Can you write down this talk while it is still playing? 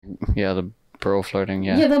the bro flirting.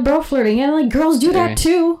 Yeah. Yeah, the bro flirting. And like girls do that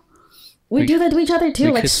too. We do that to each other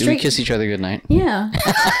too. Like we kiss each other goodnight. Yeah.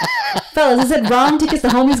 Fellas, is it wrong to kiss the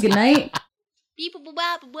homies goodnight? Beep.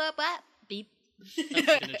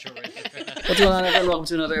 What's going on, everyone? Welcome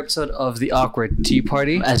to another episode of The Awkward Tea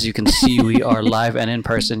Party. As you can see, we are live and in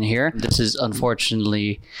person here. This is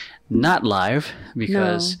unfortunately not live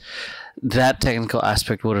because that technical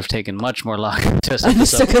aspect would have taken much more longer to set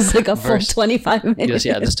This took us like a full 25 minutes. Yes,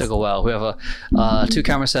 yeah, this took a while. We have a two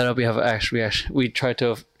camera setup. We have we tried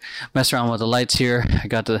to mess around with the lights here. I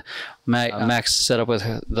got the Max set up with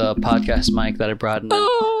the podcast mic that I brought, and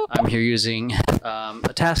I'm here using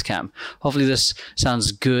a Tascam. Hopefully this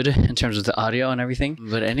sounds good in terms of the audio and everything.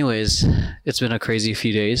 But anyways, it's been a crazy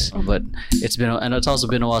few days, but it's also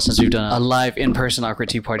been a while since we've done a live in-person Awkward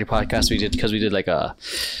Tea Party podcast. We did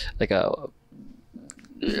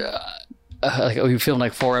we filmed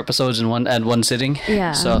like 4 episodes in one sitting.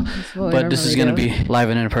 Yeah. So, but this is going to be live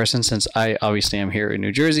and in person since I obviously am here in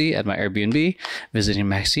New Jersey at my Airbnb, visiting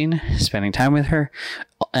Maxine, spending time with her,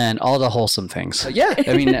 and all the wholesome things. Yeah.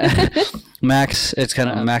 I mean, Max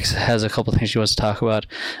has a couple things she wants to talk about.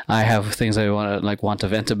 I have things I want to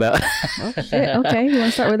vent about. Oh shit. Okay, you want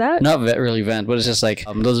to start with that? Not really vent, but it's just like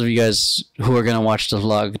those of you guys who are gonna watch the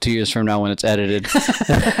vlog 2 years from now when it's edited.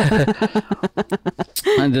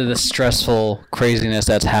 Under the stressful craziness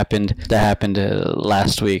that happened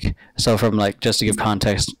last week. So from just to give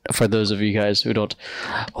context for those of you guys who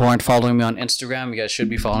aren't following me on Instagram, you guys should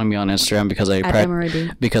be following me on Instagram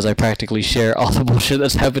because I practically share all the bullshit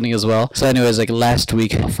that's happening as well. So anyways, last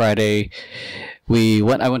week Friday, I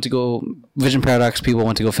went to go Vision Paradox. People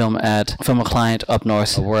went to go film a client up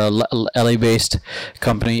north. We're a LA based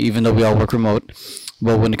company, even though we all work remote.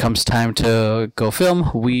 But when it comes time to go film,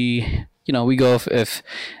 we go if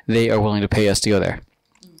they are willing to pay us to go there.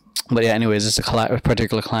 But yeah, anyways, this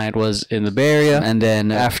particular client was in the Bay Area, and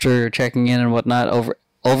then after checking in and whatnot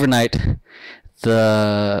overnight,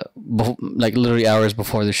 literally hours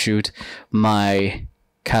before the shoot, my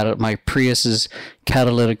Prius's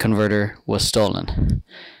catalytic converter was stolen.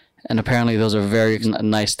 And apparently those are very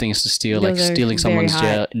nice things to steal, like stealing someone's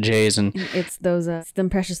J's, and it's them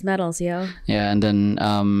precious metals, yo. Yeah, and then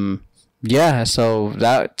so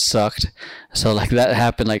that sucked. So that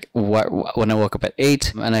happened when I woke up at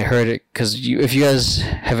 8, and I heard it because if you guys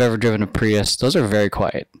have ever driven a Prius, those are very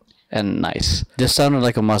quiet and nice. This sounded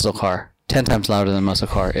like a muscle car, 10 times louder than a muscle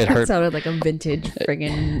car. It hurt. Sounded like a vintage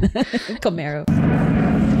friggin' Camaro.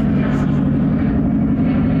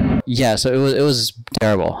 Yeah, so it was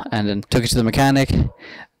terrible, and then took it to the mechanic.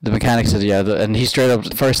 The mechanic said, and he straight up,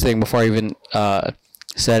 the first thing before I even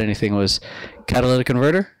said anything was, catalytic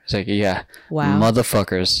converter? He's like, yeah. Wow.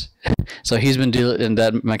 Motherfuckers. So he's been dealing, and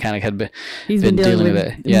that mechanic had been dealing with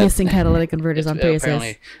it. Yeah. Missing catalytic converters on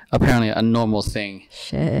Priuses. Apparently a normal thing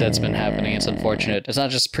that's been happening. It's unfortunate. It's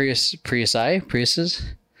not just Priuses,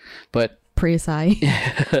 but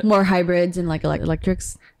Priusi. More hybrids and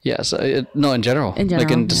electrics. Yeah, so in general. In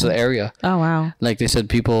just the area. Oh, wow. They said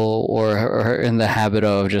people are in the habit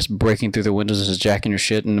of just breaking through the windows and just jacking your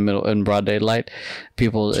shit in broad daylight.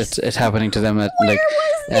 People, it's happening to them at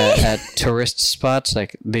tourist spots.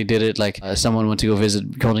 They did it, someone went to go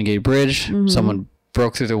visit Golden Gate Bridge. Mm-hmm. Someone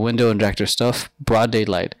broke through the window and jacked their stuff. Broad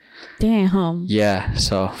daylight. Damn. Yeah,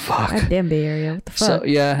 so fuck. Goddamn Bay Area. What the fuck? So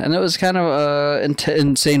yeah, and it was kind of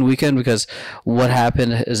insane weekend because what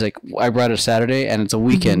happened is I brought it Saturday and it's a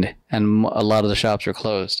weekend and a lot of the shops are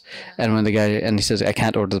closed. And when he says I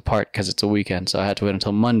can't order the part because it's a weekend, so I had to wait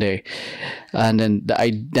until Monday. And then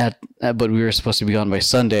but we were supposed to be gone by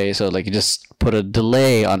Sunday, so it just put a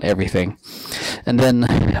delay on everything. And then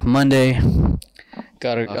Monday,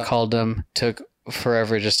 called them, took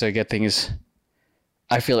forever just to get things.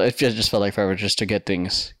 I feel it just felt like forever just to get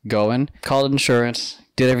things going. Called insurance,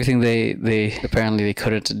 did everything they apparently they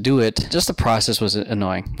couldn't do it. Just the process was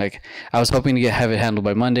annoying. I was hoping to have it handled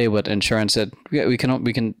by Monday, but insurance said we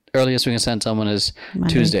can earliest we can send someone is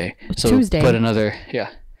Monday. Tuesday. So Tuesday. Put another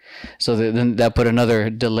So then that put another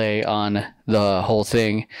delay on the whole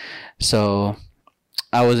thing. So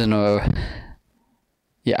I was in a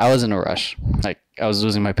rush. I was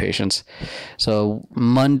losing my patience. So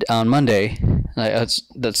on Monday, that's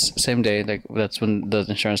same day. That's when the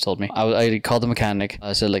insurance told me. I called the mechanic.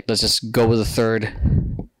 I said let's just go with a third.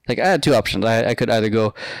 I had 2 options. I could either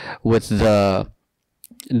go with the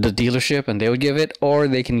dealership and they would give it, or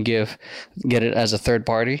they can get it as a third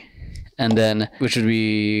party, and then which would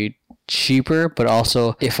be cheaper. But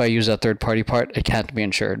also, if I use that third party part, it can't be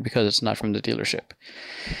insured because it's not from the dealership.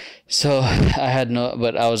 So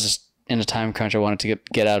but I was just in a time crunch. I wanted to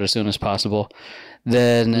get out as soon as possible.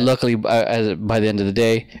 Then luckily by the end of the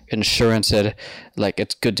day, insurance said like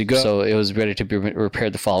it's good to go, so it was ready to be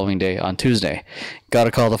repaired the following day on Tuesday. Got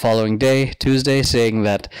a call the following day, Tuesday, saying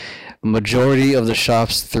that majority of the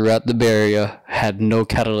shops throughout the Bay Area had no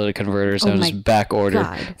catalytic converters and was back ordered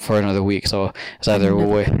for another week. So it's either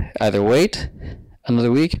wait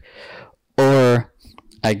another week or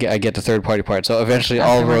I get the third party part. So eventually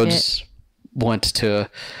all roads went to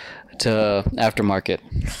aftermarket.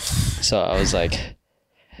 So I was like,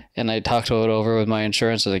 and I talked it over with my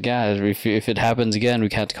insurance. I was like, yeah, if it happens again, we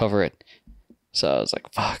can't cover it. So I was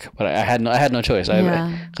like, fuck. But I had no choice.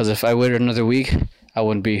 Because if I waited another week, I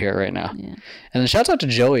wouldn't be here right now. Yeah. And then shouts out to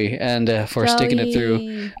Joey and for sticking it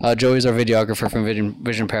through. Joey's our videographer from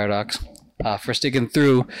Vision Paradox. For sticking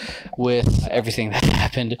through with everything that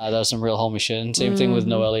happened. That was some real homie shit. And same thing with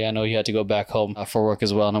Noelle. I know you had to go back home for work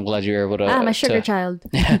as well, and I'm glad you were able to. My sugar child.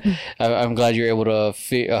 I'm glad you're able to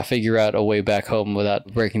figure out a way back home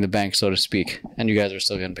without breaking the bank, so to speak. And you guys are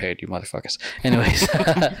still getting paid, you motherfuckers. Anyways,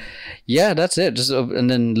 yeah, that's it. Just and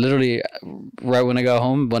then literally right when I got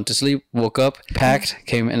home, went to sleep, woke up, packed,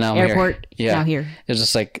 came, and now I'm Airport, here. Yeah, now here. It's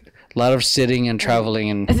just like a lot of sitting and traveling,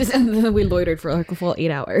 and then we loitered for like a full 8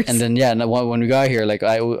 hours. And then when we got here, like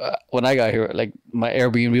when I got here, like my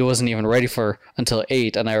Airbnb wasn't even ready for until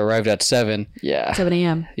 8, and I arrived at 7. Yeah, 7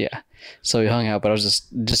 a.m. Yeah, so we hung out, but I was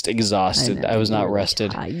just exhausted. I was not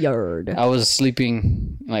rested. Tired. I was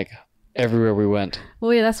sleeping like everywhere we went.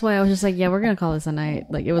 Well, yeah, that's why I was just like, yeah, we're gonna call this a night.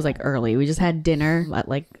 Like it was like early. We just had dinner at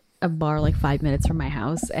like a bar like 5 minutes from my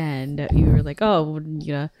house, and you were like, oh,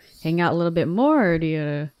 you gonna hang out a little bit more, or do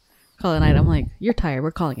you call it a night? I'm like, you're tired, we're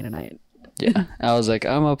calling it a night. Yeah, I was like,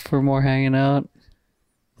 I'm up for more hanging out,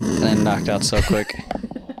 and knocked out so quick.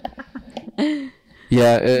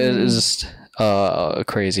 Yeah, it was just a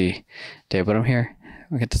crazy day, but I'm here.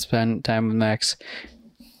 We get to spend time with Max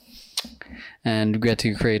and get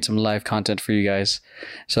to create some live content for you guys.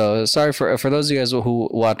 So sorry for those of you guys who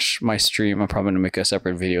watch my stream. I'm probably gonna make a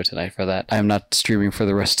separate video tonight for that. I'm not streaming for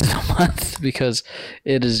the rest of the month because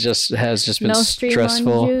it has just been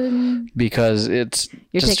stressful because it's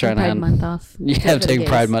You're just trying Pride to month off. Yeah, I'm taking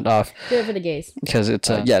Pride month off. Do it for the gays. Because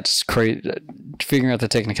it's it's crazy figuring out the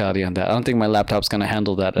technicality on that. I don't think my laptop's gonna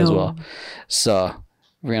handle that as well. So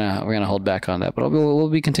we're gonna hold back on that, but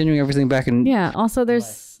we'll be continuing everything back in. Yeah. Also,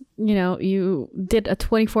 there's you did a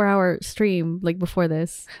 24-hour stream like before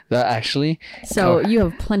this. That actually. So you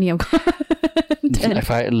have plenty of content.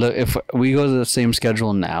 If we go to the same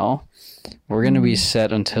schedule now, we're gonna be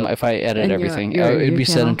set until if I edit everything, it'd be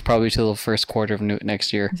set probably till the first quarter of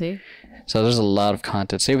next year. See. So there's a lot of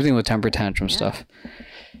content. Same thing with temper tantrum stuff.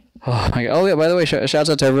 Oh my god! Oh yeah. By the way, shouts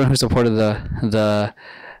out to everyone who supported the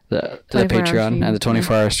Patreon and the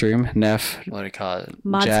 24-hour stream. Neff, what do you call it?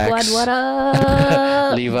 Mod Jax, Squad, what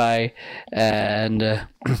up? Levi, and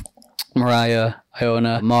Mariah,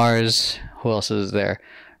 Iona, Mars. Who else is there?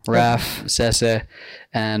 Raf, Sese,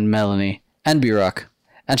 and Melanie, and B-Rock.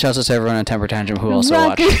 And shouts out to everyone on Temper Tantrum who also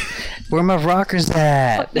watched. Where my rockers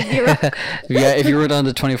at? Yeah, if you were on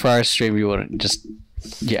the 24-hour stream, you wouldn't just.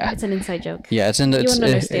 Yeah, it's an inside joke. Yeah, it's in the. You wouldn't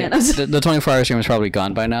understand. The 24-hour stream is probably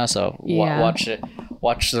gone by now, so watch it.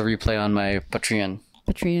 Watch the replay on my Patreon.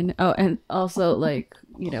 Oh, and also like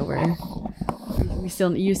you still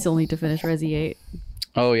need to finish Resi 8.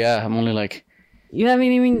 Oh yeah, I'm only like. You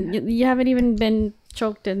haven't even been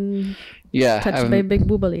choked and touched by a big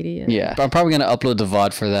booba lady yet. Yeah, I'm probably gonna upload the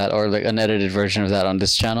VOD for that or like an edited version of that on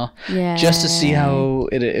this channel. Yeah. Just to see how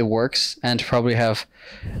it works and to probably have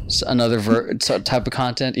another type of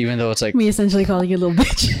content, even though it's like me essentially calling you a little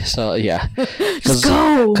bitch. So yeah, just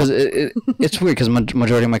go. Because it's weird because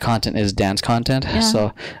majority of my content is dance content. Yeah.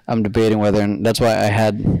 So I'm debating whether, and that's why I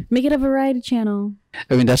had make it a variety channel.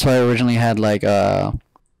 I mean, that's why I originally had like a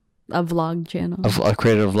vlog channel. I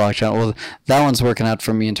created a vlog channel. Well, that one's working out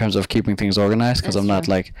for me in terms of keeping things organized because I'm not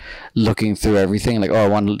like looking through everything. Like, oh, I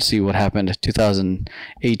want to see what happened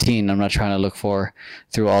 2018. I'm not trying to look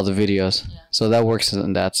through all the videos. Yeah. So that works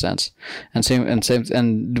in that sense.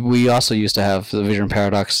 And we also used to have the Vision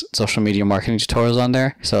Paradox social media marketing tutorials on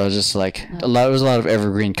there. So it's just like it was a lot of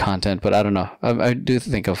evergreen content. But I don't know. I do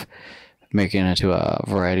think of making it into a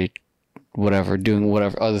variety. Doing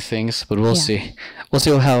whatever other things, but we'll see. We'll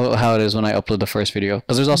see how it is when I upload the first video.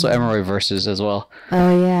 Because there's also Emeroy verses as well.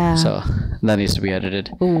 Oh yeah. So that needs to be edited.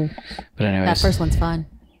 Ooh. But anyways, that first one's fun.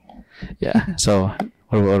 Yeah. So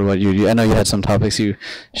what about you? I know you had some topics you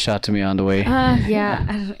shot to me on the way.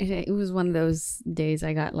 Yeah. It was one of those days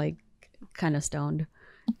I got like kind of stoned.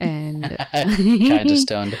 And kind of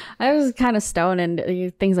stoned. I was kind of stoned,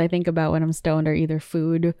 and things I think about when I'm stoned are either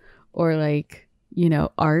food or like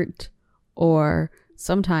art. Or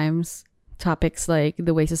sometimes topics like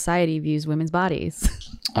the way society views women's bodies.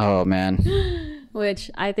 Oh man.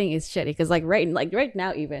 Which I think is shitty because right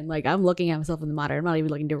now even like I'm looking at myself in the monitor. I'm not even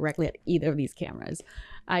looking directly at either of these cameras.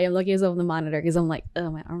 I am looking at myself in the monitor because I'm like,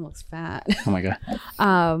 oh, my arm looks fat. Oh my god.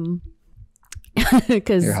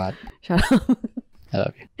 Because You're hot. Shut up. I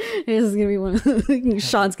love you. This is gonna be one.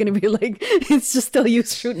 Sean's gonna be like, it's just still you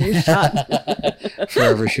shooting your shot.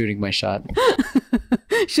 Forever shooting my shot.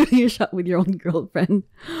 Shooting your shot with your own girlfriend.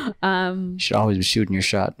 You should always be shooting your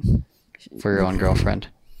shot for your own girlfriend,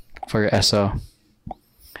 for your SO.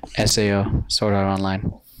 SAO, Sword Art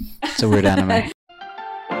Online. It's a weird anime.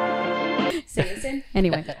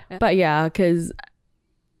 Anyway, but yeah, because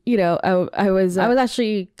I was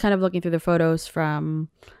actually kind of looking through the photos from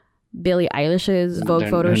Billie Eilish's Vogue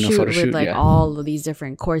photo shoot with like all of these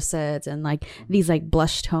different corsets and like these like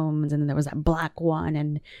blush tones, and then there was that black one,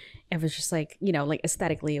 and it was just like, like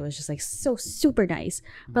aesthetically it was just like so super nice.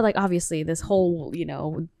 But like obviously this whole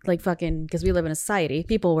like fucking, because we live in a society,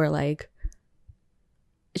 people were like,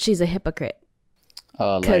 she's a hypocrite.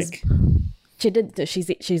 Like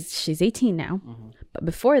she's 18 now, but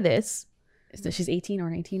before this, she's 18 or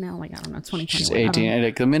 19 now. Like I don't know, 2021. She's 18. And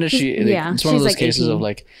like the minute it's one of those like cases 18. Of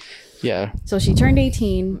like, yeah. So she turned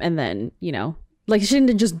 18, and then like she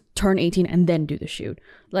didn't just turn 18 and then do the shoot.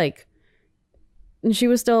 Like, and she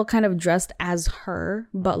was still kind of dressed as her,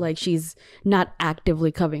 but like she's not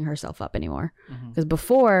actively covering herself up anymore. Because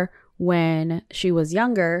before, when she was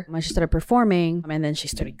younger, when she started performing and then she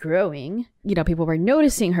started growing, people were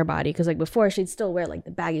noticing her body. Because like before, she'd still wear like the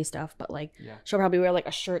baggy stuff, but like she'll probably wear like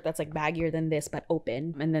a shirt that's like baggier than this but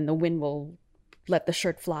open, and then the wind will let the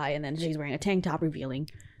shirt fly, and then she's wearing a tank top revealing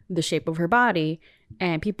the shape of her body,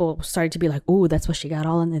 and people started to be like, "Ooh, that's what she got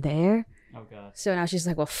all under there." Oh god. So now she's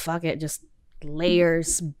like, "Well, fuck it, just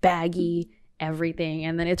layers, baggy." Everything,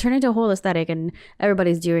 and then it turned into a whole aesthetic, and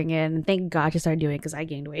everybody's doing it, and thank God she started doing it because I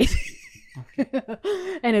gained weight.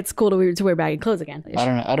 And it's cool to wear baggy clothes again.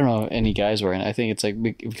 I don't know any guys wearing it. I think it's like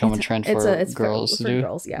become a trend for girls to do,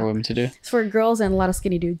 girls, or women to do. It's for girls and a lot of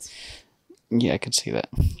skinny dudes. Yeah, I could see that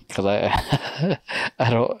because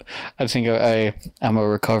I think I'm a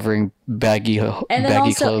recovering baggy clothes.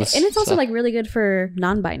 And it's also like really good for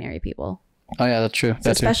non-binary people. Oh yeah, that's true.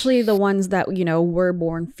 So especially the ones that were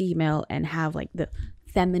born female and have like the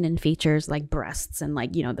feminine features like breasts and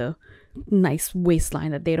like the nice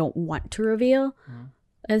waistline that they don't want to reveal.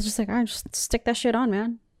 It's just like, all right, just stick that shit on,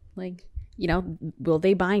 man. Like, will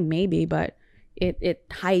they bind? Maybe, but it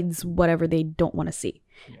hides whatever they don't want to see.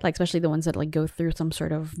 Like especially the ones that like go through some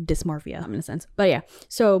sort of dysmorphia in a sense. But yeah,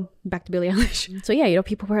 so back to Billie Eilish. So yeah,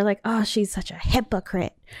 people were like, oh, she's such a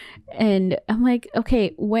hypocrite. And I'm like,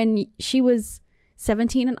 okay, when she was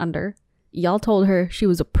 17 and under, y'all told her she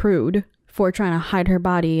was a prude for trying to hide her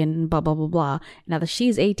body and blah blah blah blah. Now that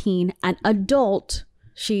she's 18, an adult,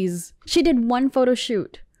 she did one photo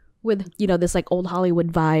shoot with this like old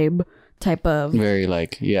Hollywood vibe type of very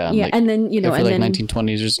like like, and then I feel and like then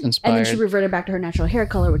 1920s is inspired, and then she reverted back to her natural hair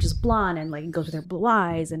color, which is blonde, and like it goes with her blue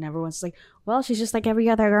eyes, and everyone's like, well, she's just like every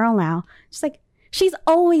other girl now. She's like, she's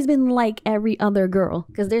always been like every other girl,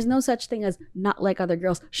 because there's no such thing as not like other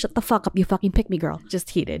girls. Shut the fuck up, you fucking pick me girl.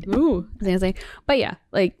 Just heated. Ooh. But yeah,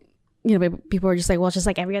 like people are just like, well, it's just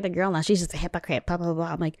like every other girl now. She's just a hypocrite, blah blah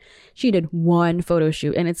blah. I'm like, she did one photo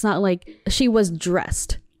shoot, and it's not like she was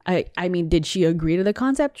dressed. I mean, did she agree to the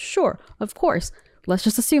concept? Sure, of course. Let's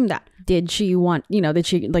just assume that. Did she want, did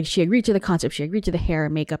she agreed to the concept? She agreed to the hair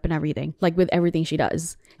and makeup and everything, like with everything she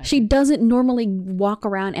does. She doesn't normally walk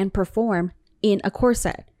around and perform in a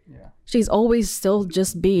corset. Yeah. She's always still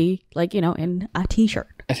just be like, in a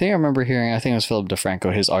t-shirt. I think I remember hearing, I think it was Philip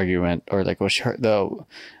DeFranco, his argument, or like what she heard,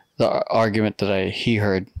 the argument that he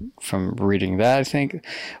heard from reading that, I think,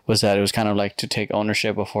 was that it was kind of like to take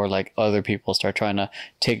ownership before like other people start trying to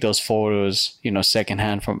take those photos,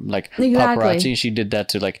 secondhand from like paparazzi. She did that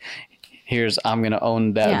to like, I'm gonna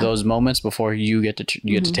own those moments before you get to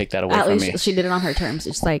to take that away from me. She did it on her terms.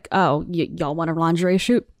 It's like, oh, y'all want a lingerie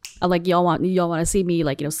shoot? Like y'all want to see me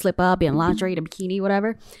like slip up in lingerie, to bikini,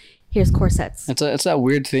 whatever. Here's corsets. It's that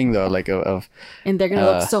weird thing though, like of and they're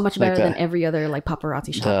gonna look so much better than every other like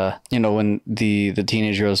paparazzi shot. When the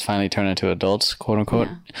teenage girls finally turn into adults, quote unquote,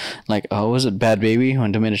 like was it Bad Baby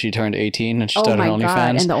when the minute she turned 18 and she started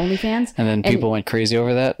OnlyFans, and the OnlyFans, and then people went crazy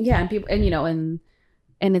over that. Yeah, and people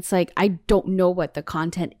and it's like, I don't know what the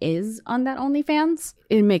content is on that OnlyFans.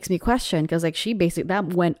 It makes me question, because like she basically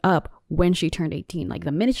that went up when she turned 18. Like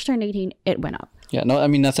the minute she turned 18, it went up. Yeah, no, I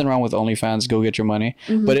mean, nothing wrong with OnlyFans. Go get your money.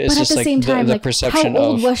 Mm-hmm. But it's just like the perception of... How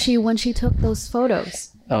old was she when she took those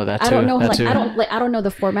photos? Oh, that too. I don't know. I don't know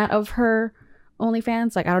the format of her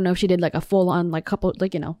OnlyFans. Like, I don't know if she did like a full on like couple,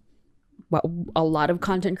 like, what a lot of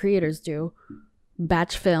content creators do.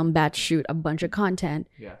 Batch film, batch shoot a bunch of content,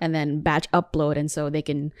 and then batch upload, and so they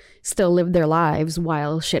can still live their lives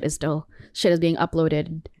while shit is being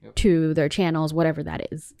uploaded to their channels, whatever that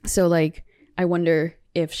is. So like, I wonder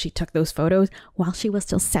if she took those photos while she was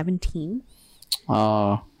still 17.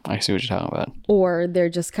 Oh, I see what you're talking about. Or they're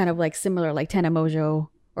just kind of like similar, like Tana Mojo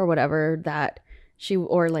or whatever, that she,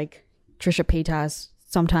 or like Trisha Paytas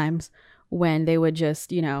sometimes, when they would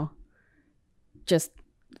just, you know, just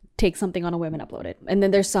take something on a whim and upload it. And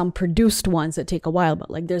then there's some produced ones that take a while,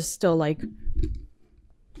 but like there's still like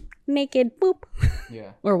naked boop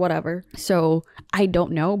or whatever. So I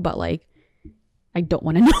don't know, but like I don't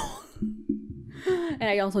want to know. And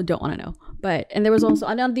I also don't want to know. But, and there was also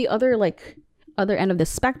on the other end of the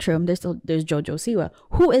spectrum, there's JoJo Siwa,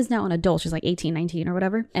 who is now an adult. She's like 18, 19 or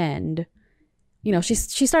whatever. And you know, she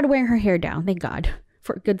started wearing her hair down, thank God.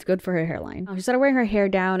 For good for her hairline. She started wearing her hair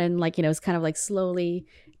down, and like, you know, it's kind of like slowly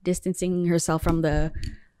distancing herself from the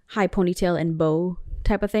high ponytail and bow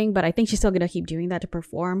type of thing. But I think she's still gonna keep doing that to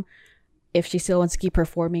perform, if she still wants to keep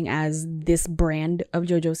performing as this brand of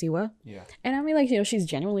JoJo Siwa. Yeah. And I mean, like, you know, she's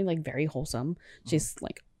genuinely like very wholesome. She's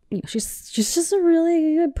like, you know, she's just a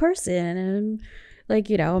really good person, and like,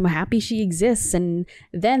 you know, I'm happy she exists. And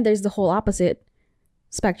then there's the whole opposite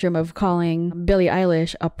spectrum of calling Billie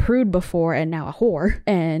Eilish a prude before and now a whore,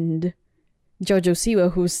 and JoJo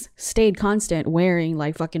Siwa, who's stayed constant wearing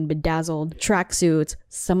like fucking bedazzled tracksuits.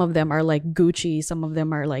 Some of them are like Gucci, some of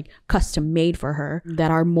them are like custom made for her,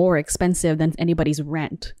 that are more expensive than anybody's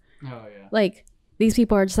rent. Oh yeah. Like, these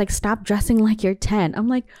people are just like, stop dressing like you're 10. I'm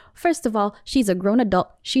like, first of all, she's a grown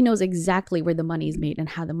adult. She knows exactly where the money is made and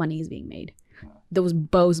how the money is being made. Those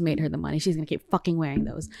bows made her the money. She's gonna keep fucking wearing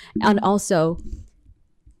those. And also,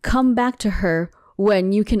 come back to her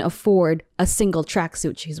when you can afford a single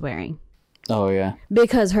tracksuit she's wearing. Oh yeah,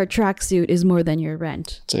 because her tracksuit is more than your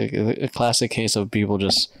rent. It's a classic case of people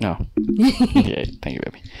just no. Yeah, thank you,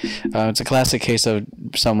 baby. It's a classic case of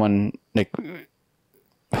someone like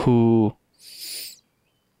who,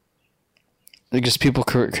 like, just people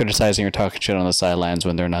criticizing or talking shit on the sidelines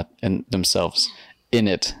when they're not in themselves in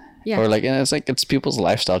it. Yeah. Or like, and it's like, it's people's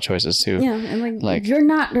lifestyle choices too. Yeah, and like you're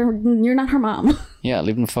not her mom. Yeah,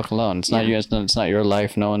 leave them the fuck alone. It's not you. It's not your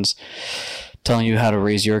life. No one's telling you how to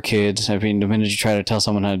raise your kids. I mean, the minute you try to tell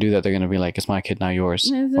someone how to do that, they're gonna be like, "It's my kid, not yours."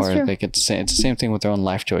 Yeah, or true. Like it's the same thing with their own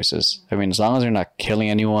life choices. I mean, as long as they're not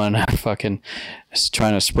killing anyone, or fucking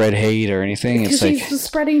trying to spread hate or anything, it's like she's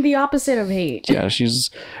spreading the opposite of hate. Yeah,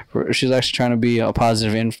 she's actually trying to be a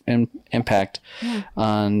positive impact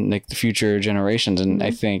on like the future generations, and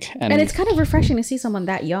I think and it's kind of refreshing to see someone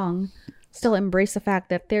that young still embrace the fact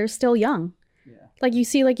that they're still young. Like, you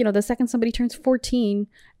see, like, you know, the second somebody turns 14,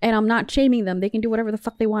 and I'm not shaming them, they can do whatever the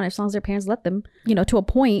fuck they want as long as their parents let them, you know, to a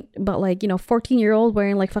point. But like, you know, 14-year-old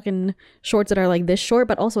wearing like fucking shorts that are like this short,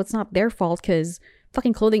 but also it's not their fault because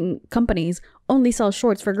fucking clothing companies only sell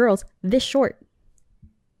shorts for girls this short.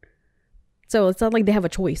 So it's not like they have a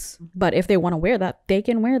choice. But if they want to wear that, they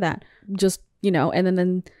can wear that. Just, you know, and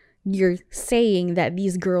then you're saying that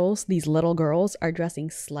these girls, these little girls, are dressing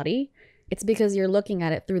slutty. It's because you're looking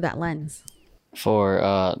at it through that lens. For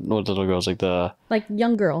what little girls, like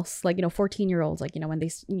young girls, like, you know, 14-year-olds, like, you know, when they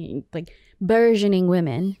like burgeoning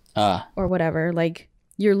women or whatever, like,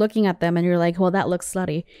 you're looking at them and you're like, well, that looks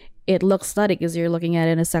slutty. It looks slutty because you're looking at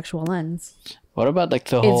it in a sexual lens. What about like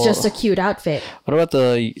the whole? It's just a cute outfit. What about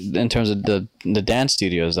in terms of the dance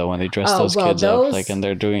studios though, when they dress those kids up, like, and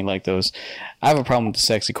they're doing like those? I have a problem with the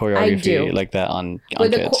sexy choreography like that on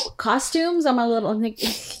with kids. The costumes, I'm a little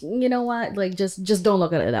like, you know what, like just don't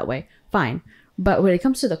look at it that way. Fine. But when it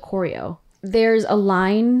comes to the choreo, there's a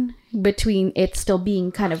line between it still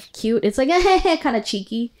being kind of cute. It's like kind of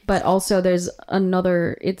cheeky, but also there's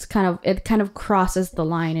another. It kind of crosses the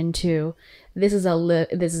line into this is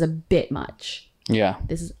a bit much. Yeah,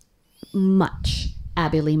 this is much.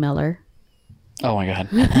 Abby Lee Miller. Oh my god.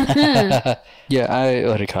 Yeah, I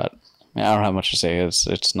let it cut. I don't have much to say.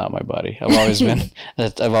 It's not my body. I've always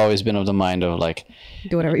been of the mind of like,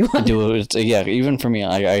 do whatever you want. Do it. Yeah, even for me,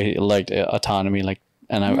 I like autonomy, like,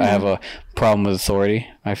 and I have a problem with authority.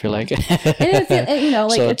 I feel like, and you know,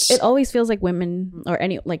 like so it always feels like women or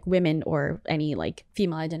any like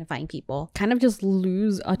female identifying people kind of just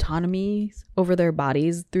lose autonomy over their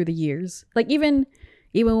bodies through the years. Like even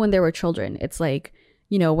when they were children, it's like,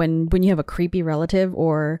 you know, when you have a creepy relative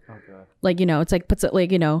or like, you know, it's like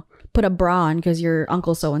put a bra on because your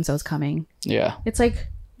uncle so-and-so's coming. Yeah. It's like,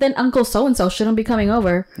 then uncle so-and-so shouldn't be coming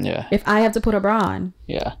over. Yeah. If I have to put a bra on.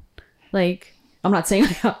 Yeah. Like, I'm not saying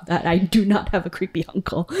that I do not have a creepy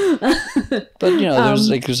uncle. But there's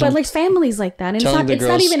but like families like that, and it's telling not the it's not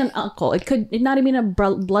girls- even an uncle. It's not even a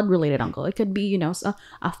blood related uncle. It could be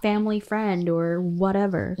a family friend or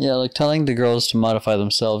whatever. Yeah, like telling the girls to modify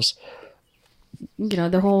themselves.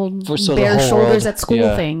 The whole So the bare whole shoulders world- at school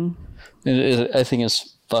yeah. thing. I think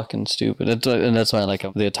it's fucking stupid. And that's why I like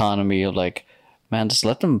the autonomy of like, man, just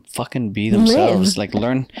let them fucking be themselves. Like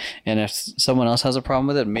learn. And if someone else has a problem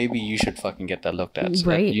with it, maybe you should fucking get that looked at. So that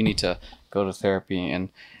Right. you need to go to therapy and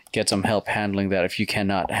get some help handling that if you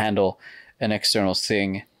cannot handle an external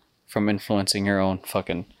thing from influencing your own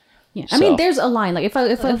fucking Yeah, I mean, self. there's a line. Like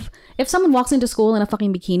if someone walks into school in a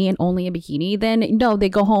fucking bikini and only a bikini, then no, they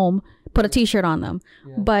go home, put a t-shirt on them.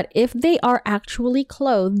 Yeah. But if they are actually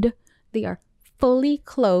clothed, they are fully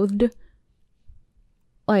clothed.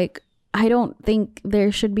 Like, I don't think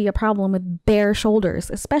there should be a problem with bare shoulders,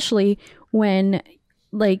 especially when,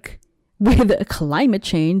 like, with climate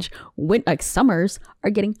change, like summers are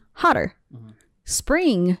getting hotter. Mm-hmm.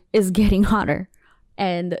 Spring is getting hotter.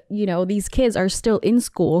 And, these kids are still in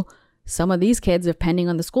school. Some of these kids, depending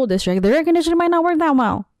on the school district, their air conditioning might not work that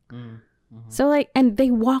well. Mm-hmm. So, like, and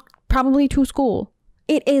they walk probably to school.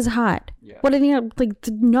 It is hot. Yeah. What are they,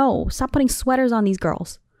 no, stop putting sweaters on these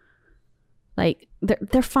girls. Like,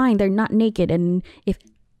 they're fine. They're not naked. And if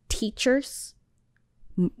teachers,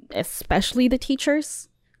 especially the teachers,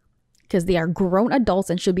 because they are grown adults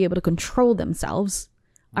and should be able to control themselves,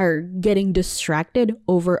 are getting distracted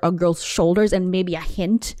over a girl's shoulders and maybe a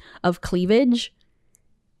hint of cleavage,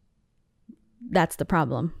 that's the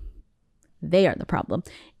problem. They are the problem.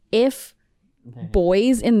 If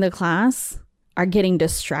boys in the class are getting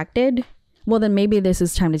distracted, well, then maybe this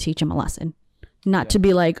is time to teach them a lesson. Not to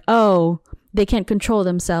be like, oh, they can't control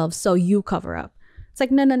themselves, so you cover up. It's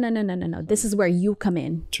like, no. This is where you come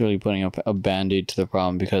in. It's really putting up a band-aid to the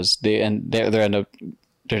problem because they're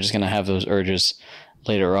just going to have those urges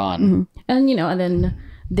later on. Mm-hmm. And, and then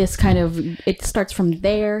this kind of, it starts from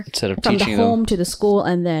there, instead of from teaching the home them to the school,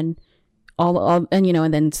 and then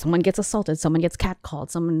and then someone gets assaulted, someone gets catcalled,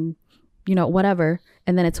 someone, whatever.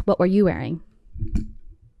 And then it's, what were you wearing?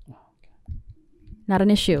 Not an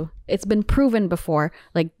issue. It's been proven before.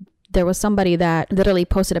 Like, there was somebody that literally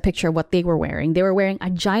posted a picture of what they were wearing. They were wearing a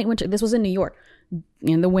giant winter. This was in New York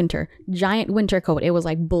in the winter. Giant winter coat. It was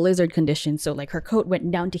like blizzard conditions. So like her coat went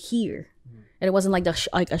down to here. And it wasn't like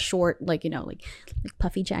a short, like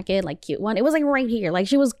puffy jacket, like cute one. It was like right here. Like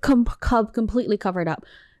she was completely covered up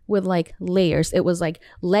with like layers. It was like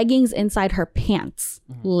leggings inside her pants,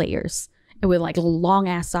 layers. And with like long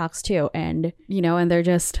ass socks too. And, and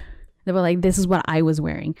they were like, this is what I was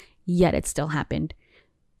wearing. Yet it still happened.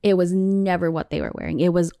 It was never what they were wearing.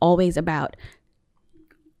 It was always about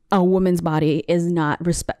a woman's body is not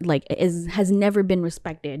has never been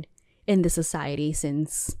respected in the society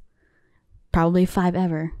since probably five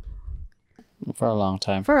ever. For a long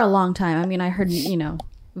time. I mean, I heard,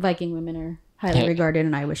 Viking women are highly regarded,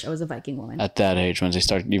 and I wish I was a Viking woman. At that age, when they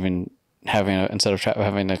start even having instead of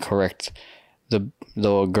having to correct the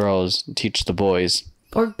girls, teach the boys.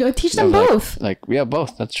 Or teach them both.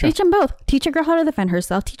 Both. That's true. Teach them both. Teach a girl how to defend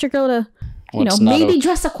herself. Teach a girl to, maybe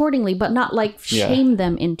dress accordingly, but not like shame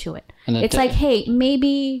them into it. And it's like, hey,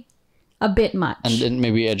 maybe a bit much. And then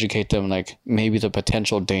maybe educate them, like maybe the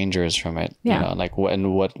potential dangers from it. Yeah. Like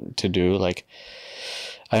what to do. Like,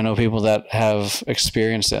 I know people that have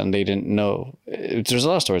experienced it and they didn't know. There's a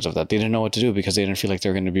lot of stories of that. They didn't know what to do because they didn't feel like they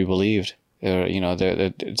were going to be believed. Or,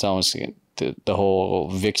 it's almost the whole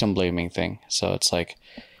victim blaming thing. So it's like,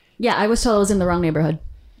 yeah, I was told I was in the wrong neighborhood.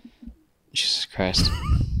 Jesus Christ.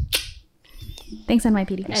 Thanks,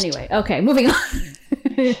 NYPD. Anyway, okay, moving on.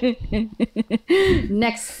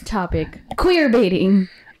 Next topic: queer baiting.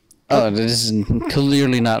 Oh, this is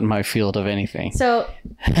clearly not my field of anything. So,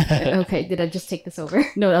 okay, did I just take this over?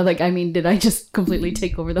 No, did I just completely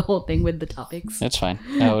take over the whole thing with the topics? That's fine.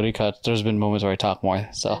 There's been moments where I talk more,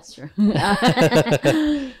 so. That's true.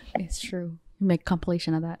 It's true. Make a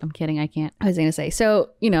compilation of that. I'm kidding. I can't. I was going to say,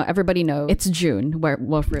 so, everybody knows it's June where,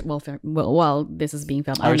 while this is being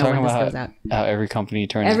filmed. I don't know when this goes out. How every company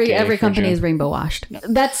turns every company June. is rainbow washed. No.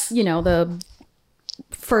 That's, the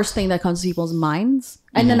first thing that comes to people's minds.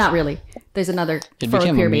 And then not really. There's another for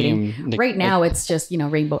queer baiting. Right now, it's just,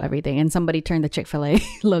 rainbow everything. And somebody turned the Chick-fil-A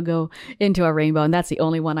logo into a rainbow. And that's the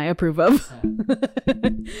only one I approve of.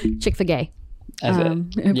 Chick-fil-A.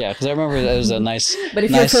 Yeah, because I remember it was a nice. But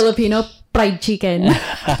if you're Filipino, fried chicken.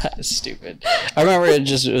 Stupid. I remember it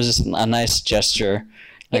was just a nice gesture,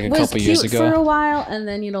 like a couple years ago. For a while, and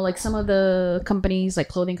then like some of the companies, like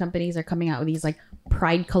clothing companies, are coming out with these like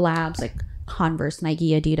pride collabs, like Converse,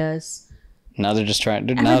 Nike, Adidas. Now they're just trying.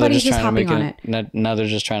 Now they're Everybody's just just trying to make hopping on it. Now they're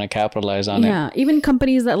just trying to capitalize on it. Yeah, even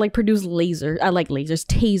companies that like produce lasers, I like lasers,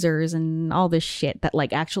 tasers, and all this shit that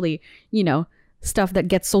like actually, you know, stuff that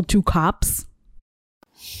gets sold to cops.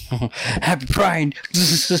 Happy Pride.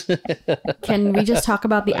 Can we just talk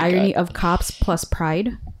about the irony of cops plus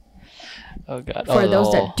pride? Oh God! For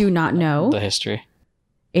those that do not know, the history.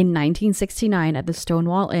 In 1969 at the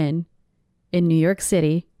Stonewall Inn in New York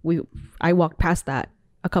City, I walked past that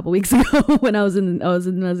a couple weeks ago when I was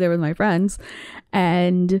there with my friends,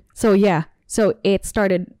 and so it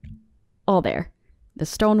started all there. The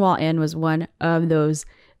Stonewall Inn was one of those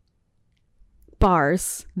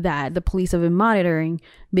bars that the police have been monitoring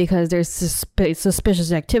because there's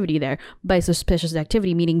suspicious activity there. By suspicious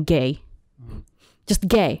activity, meaning gay, just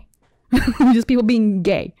gay, just people being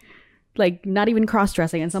gay. Like not even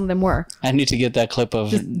cross-dressing, and some of them were. I need to get that clip of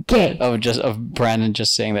just gay of Brandon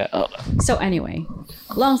just saying that. Oh. So anyway,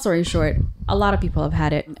 long story short, a lot of people have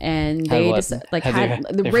had it, and they just like had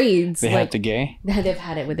the raids. They like, had the gay. They've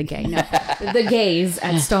had it with the gay. No, the gays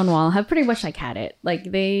at Stonewall have pretty much like had it.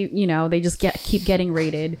 Like they just keep getting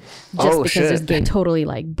raided just because there's gay. Totally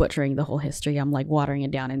like butchering the whole history. I'm like watering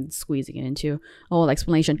it down and squeezing it into a whole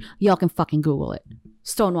explanation. Y'all can fucking Google it.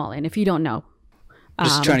 Stonewall Inn if you don't know.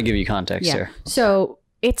 Just trying to give you context here. So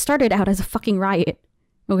it started out as a fucking riot,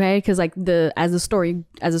 okay? Because like as the story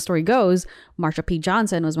goes, Marsha P.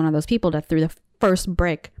 Johnson was one of those people that threw the first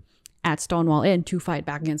brick at Stonewall Inn to fight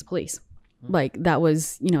back against police. Like that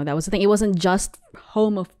was the thing. It wasn't just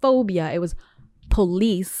homophobia; it was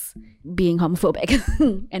police being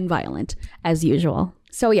homophobic and violent as usual.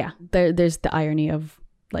 So yeah, there's the irony of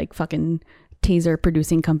like fucking taser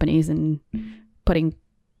producing companies and putting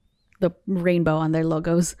the rainbow on their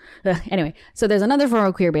logos. Anyway, so there's another form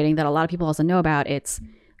of queer baiting that a lot of people also know about. It's,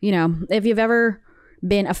 if you've ever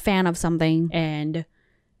been a fan of something and,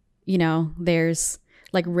 there's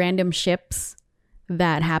like random ships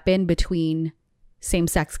that happen between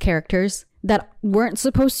same-sex characters that weren't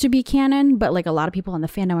supposed to be canon, but like a lot of people in the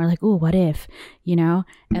fandom are like, ooh, what if,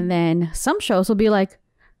 And then some shows will be like,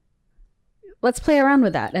 let's play around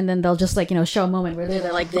with that. And then they'll just like, show a moment where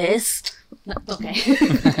they're like this. Okay.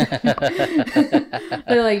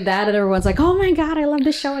 They're like that, and everyone's like, oh my God, I love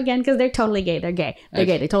this show again, because they're totally gay. They're gay. They're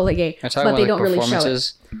totally gay. But they don't really show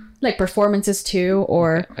it. Like performances too,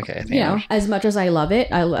 or as much as I love it,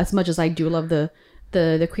 as much as I do love the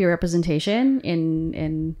queer representation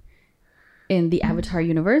in the Avatar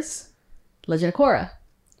universe, Legend of Korra.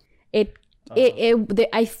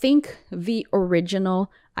 I think the original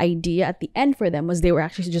idea at the end for them was they were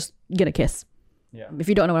actually just gonna kiss. Yeah. If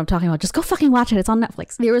you don't know what I'm talking about, just go fucking watch it. It's on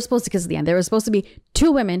Netflix. They were supposed to kiss at the end. There were supposed to be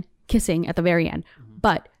two women kissing at the very end. Mm-hmm.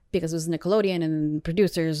 But because it was Nickelodeon and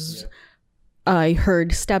producers, I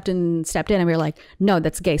heard stepped in and we were like, no,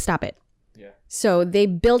 that's gay. Stop it. Yeah. So they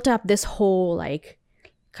built up this whole like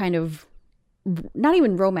kind of not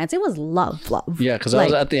even romance. It was love. Yeah, because I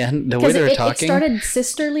was at the end. The way they were talking. It started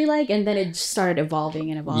sisterly like, and then it started evolving.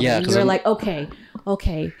 Yeah, and you were like, okay,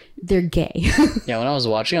 they're gay. Yeah, when I was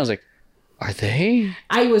watching, I was like, are they?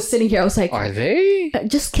 I was sitting here. I was like, are they?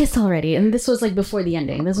 Just kiss already. And this was like before the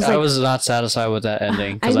ending. This was I was not satisfied with that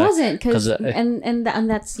ending. I wasn't because and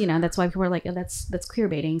that's that's why people were like, that's queer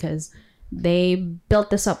baiting, because they built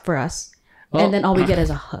this up for us, and then all we get is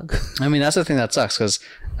a hug. I mean, that's the thing that sucks, because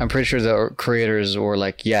I'm pretty sure the creators were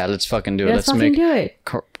like, yeah, let's fucking do it. Let's make do it.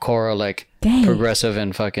 Korra like gay, progressive,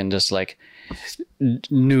 and fucking just like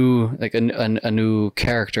new, like a new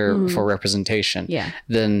character for representation. Yeah.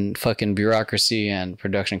 Then fucking bureaucracy and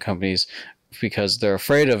production companies, because they're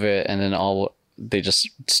afraid of it, and then they just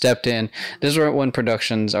stepped in. This is when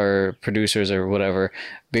productions or producers or whatever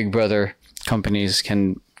big brother companies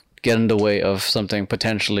can get in the way of something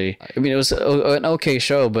potentially. I mean, it was an okay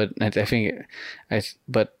show, but I think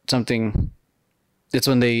but something. It's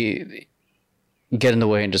when they get in the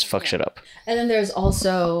way and just fuck shit up. And then there's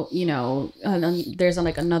also, there's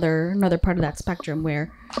like another part of that spectrum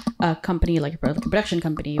where a company like a production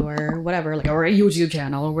company or whatever, like, or a YouTube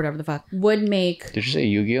channel or whatever the fuck would make. Did you say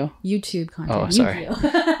Yu-Gi-Oh? YouTube content. Oh, sorry.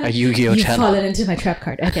 A Yu-Gi-Oh channel. You've fallen into my trap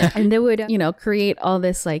card. Okay. And they would, create all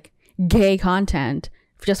this like gay content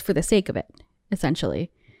just for the sake of it,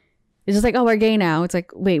 essentially. It's just like, oh, we're gay now. It's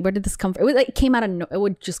like, wait, where did this come from? It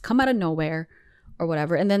would just come out of nowhere. Or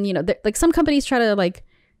whatever. And then, like some companies try to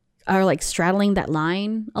are like straddling that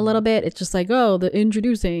line a little bit. It's just like, oh, the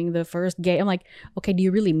introducing the first gay. I'm like, okay, do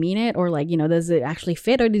you really mean it? Or like, does it actually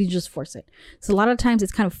fit, or did you just force it? So a lot of times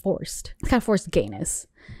it's kind of forced. It's kind of forced gayness.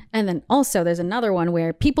 And then also there's another one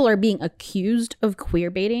where people are being accused of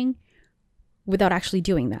queer baiting without actually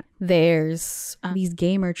doing that. There's these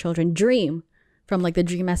gamer children, Dream, from like the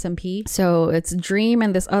Dream SMP. So it's Dream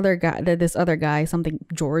and this other guy, something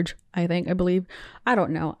George, I believe. I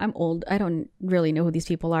don't know. I'm old. I don't really know who these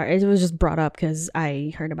people are. It was just brought up because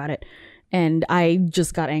I heard about it and I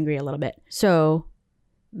just got angry a little bit. So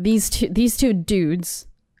these two dudes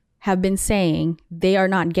have been saying they are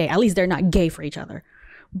not gay. At least they're not gay for each other.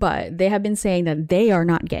 But they have been saying that they are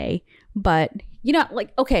not gay. But, you know,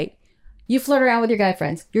 like, okay, you flirt around with your guy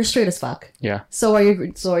friends. You're straight as fuck. Yeah. So are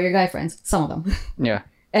your guy friends. Some of them. Yeah.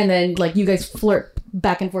 And then, like, you guys flirt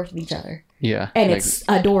back and forth with each other. Yeah. And like, it's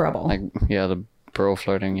adorable. Like, yeah, the bro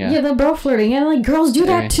flirting, yeah. Yeah, the bro flirting. And, like, girls do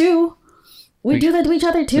that, too. We do that to each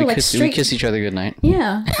other, too. We kiss each other goodnight.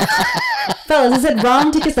 Yeah. Fellas, is it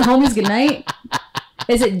wrong to kiss the homies goodnight?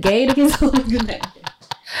 Is it gay to kiss the homies goodnight?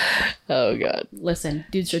 Oh, God. Listen,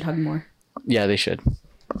 dudes should hug more. Yeah, they should.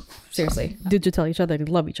 Seriously. Dudes should tell each other they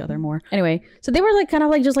love each other more. Anyway, so they were like kind of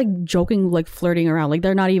like just like joking, like flirting around. Like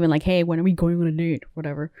they're not even like, hey, when are we going on a date?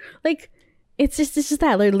 Whatever. Like it's just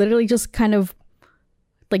that. They're literally just kind of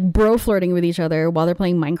like bro flirting with each other while they're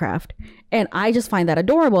playing Minecraft. And I just find that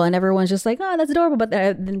adorable. And everyone's just like, oh, that's adorable. But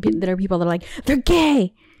then there are people that are like, they're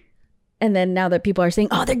gay. And then now that people are saying,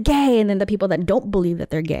 oh, they're gay. And then the people that don't believe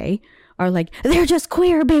that they're gay are like, they're just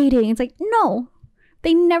queer baiting. It's like, no,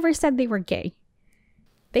 they never said they were gay.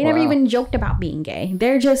 They never even joked about being gay.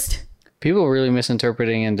 They're just... People really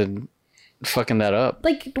misinterpreting and fucking that up.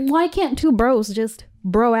 Like, why can't two bros just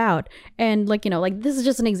bro out? And, like, you know, like, this is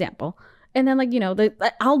just an example. And then, like, you know,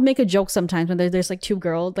 I'll make a joke sometimes when there's like, two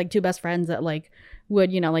girls, like, two best friends that, like,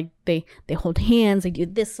 would, you know, like, they hold hands, they do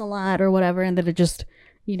this a lot or whatever, and then it just...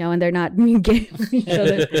 You know, and they're not gay with each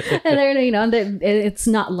other. And they're, you know, it's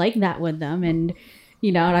not like that with them. And,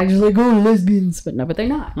 you know, and I just like, oh, lesbians. But no, but they're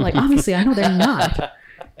not. Like, obviously, I know they're not.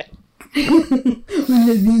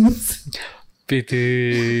 Lesbians.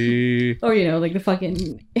 Pity. Or, you know, like the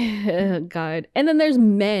fucking, God. And then there's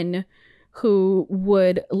men who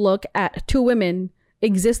would look at two women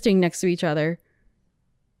existing next to each other.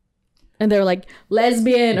 And they're like,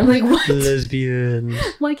 lesbian. I'm like, what? Lesbian.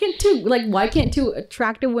 Why can't two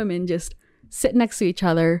attractive women just sit next to each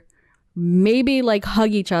other, maybe like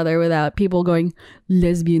hug each other without people going,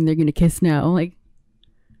 lesbian, they're gonna kiss now? Like,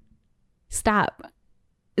 stop.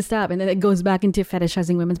 And then it goes back into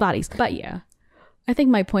fetishizing women's bodies. But yeah, I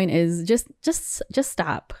think my point is just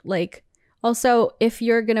stop. Like, also, if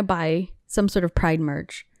you're gonna buy some sort of Pride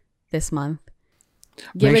merch this month,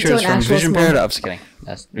 give Make it sure to it's an from actual Vision small... Paradox. Kidding.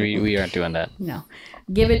 We aren't doing that. No.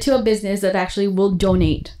 Give it to a business that actually will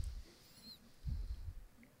donate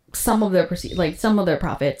some of their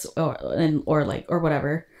profits or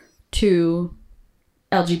whatever to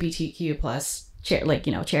LGBTQ plus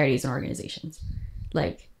charities and organizations.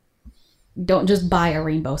 Like, don't just buy a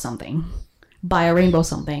rainbow something. Buy a rainbow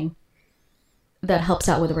something that helps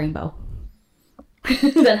out with the rainbow.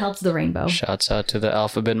 That helps the rainbow. Shouts out to the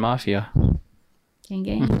Alphabet Mafia.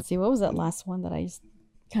 Gang. Let's see, what was that last one that I just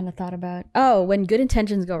kind of thought about? Oh, when good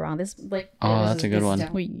intentions go wrong. That's a good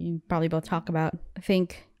one. We probably both talk about. I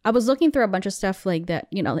think I was looking through a bunch of stuff like that,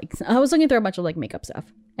 you know, like I was looking through a bunch of like makeup stuff,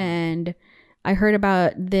 and I heard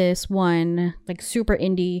about this one like super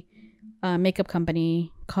indie makeup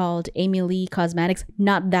company called Amy Lee Cosmetics.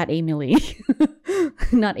 Not that Amy Lee.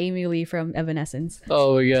 Not Amy Lee from Evanescence.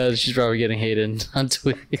 Oh my god, she's probably getting hated on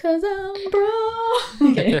Twitter. Cause I'm bro.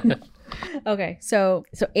 Okay. Okay, so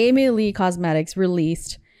Amy Lee Cosmetics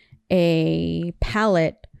released a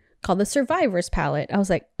palette called the Survivors palette. I was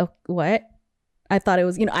like, oh, what? I thought it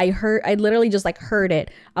was, you know, I literally just like heard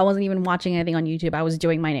it. I wasn't even watching anything on YouTube. I was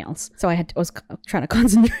doing my nails. So I was trying to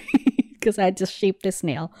concentrate because I had to shape this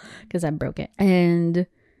nail because I broke it. And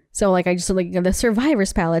so like I just like the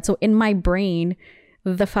Survivors palette. So in my brain,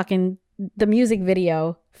 the music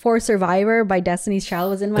video for Survivor by Destiny's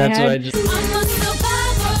Child was in my head. That's what I just...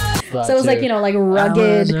 So it was like, you know, like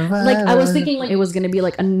rugged. Like I was thinking like it was going to be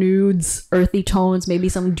like a nudes, earthy tones, maybe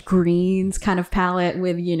some greens kind of palette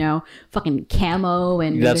with, you know, fucking camo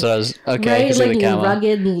and... That's what I was... Okay, right? Like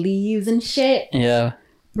rugged leaves and shit. Yeah.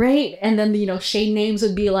 Right? And then, you know, shade names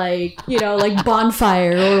would be like, you know, like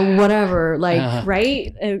bonfire or whatever. Like,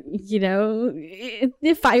 right? You know,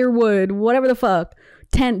 firewood, whatever the fuck.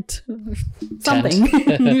 Tent. Something.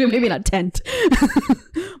 Maybe not tent.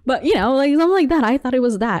 But, you know, like something like that. I thought it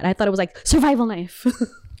was that. I thought it was like survival knife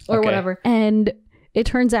or whatever. And it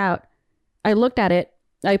turns out, I looked at it.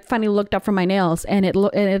 I finally looked up for my nails, and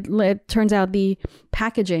it turns out the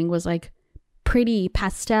packaging was like pretty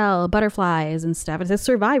pastel butterflies and stuff. It says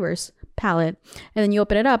Survivors palette. And then you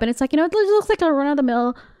open it up and it's like, you know, it looks like a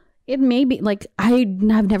run-of-the-mill. It may be like, I've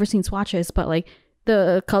never seen swatches, but like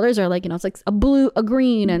the colors are like, you know, it's like a blue, a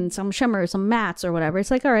green, and some shimmer, some mattes or whatever.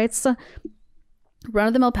 It's like, all right,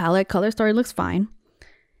 Run-of-the-mill palette, color story looks fine.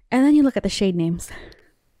 And then you look at the shade names.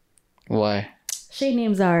 Why? Shade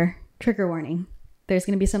names are trigger warning. There's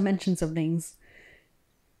going to be some mentions of things.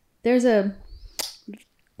 There's a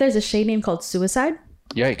shade name called suicide.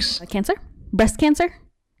 Yikes. Cancer. Breast cancer.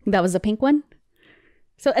 That was the pink one.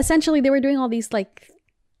 So essentially they were doing all these like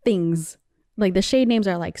things. Like the shade names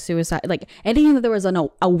are like suicide. Like anything that there was an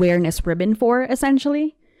awareness ribbon for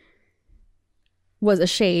essentially was a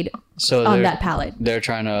shade on that palette. They're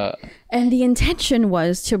trying to... And the intention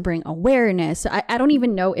was to bring awareness. I don't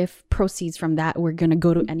even know if proceeds from that were going to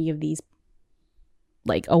go to any of these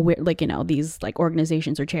like aware, like, you know, these like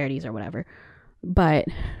organizations or charities or whatever. But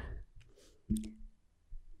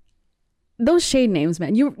those shade names,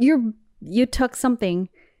 man, you took something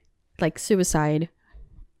like suicide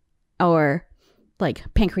or like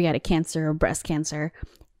pancreatic cancer or breast cancer,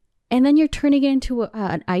 and then you're turning it into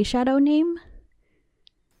an eyeshadow name.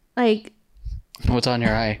 Like, what's on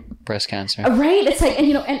your eye? Breast cancer. Right? It's like, and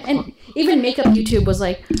you know, and even makeup YouTube was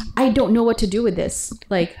like, I don't know what to do with this.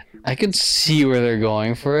 Like, I could see where they're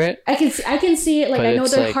going for it. I can see it. Like, I know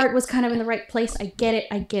their like, heart was kind of in the right place. I get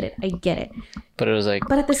it. But it was like...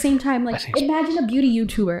 But at the same time, like, imagine a beauty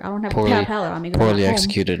YouTuber. I don't have a palette on me. Poorly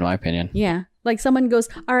executed, in my opinion. Yeah. Like, someone goes,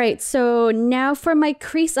 all right, so now for my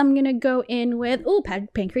crease, I'm going to go in with,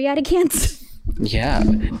 pancreatic cancer. Yeah.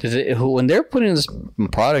 When they're putting this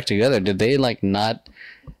product together, did they, like, not...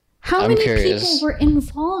 How many people were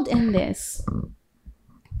involved in this?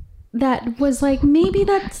 That was like, maybe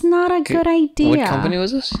that's not a good idea. What company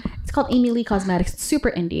was this? It's called Amy Lee Cosmetics. It's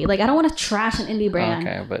super indie. Like, I don't want to trash an indie brand.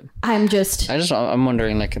 Okay, but I'm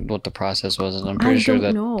wondering like what the process was. And I'm pretty sure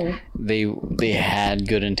that know. they had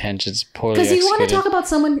good intentions, poorly executed. Because you want to talk about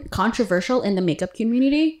someone controversial in the makeup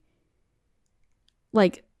community,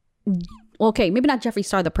 like, okay, maybe not Jeffree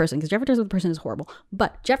Star the person, because Jeffree Star the person is horrible,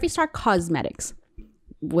 but Jeffree Star Cosmetics,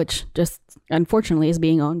 which just unfortunately is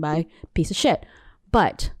being owned by a piece of shit,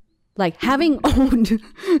 but like having owned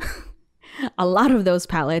a lot of those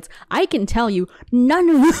palettes, I can tell you none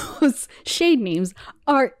of those shade names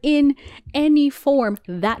are in any form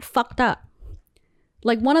that fucked up.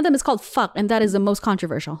 Like, one of them is called Fuck, and that is the most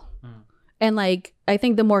controversial. And like, I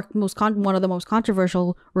think the one of the most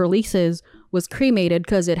controversial releases was Cremated,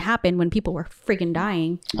 because it happened when people were freaking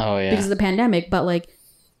dying. Oh yeah, because of the pandemic. But like,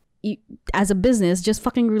 as a business, just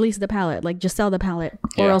fucking release the palette. Like, just sell the palette,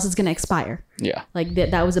 or else it's gonna expire. Yeah, like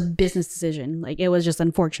that was a business decision. Like, it was just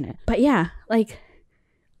unfortunate. But yeah, like,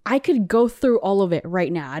 I could go through all of it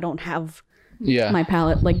right now. I don't have my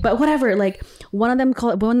palette. Like, but whatever. Like, one of them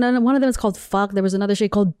is called Fuck. There was another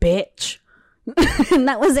shade called Bitch, and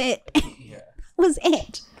that was it. That was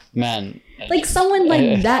it. Man, like someone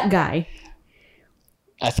like that guy.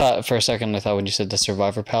 I thought for a second. When you said the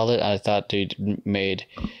Survivor palette, I thought they made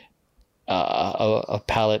a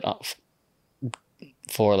palette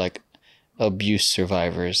for like abuse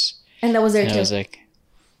survivors, and that was there too. I was like,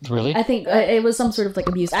 really? I think it was some sort of like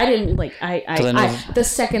abuse. I didn't like. I the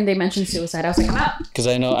second they mentioned suicide, I was like, I'm out. Because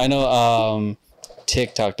I know.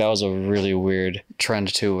 TikTok, that was a really weird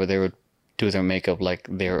trend too, where they would do their makeup like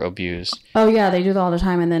they were abused. Oh yeah, they do that all the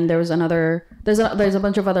time. And then there was there's a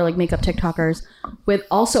bunch of other like makeup TikTokers with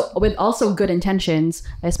also good intentions,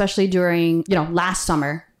 especially during, you know, last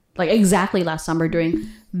summer. Like, exactly last summer, during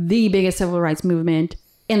the biggest civil rights movement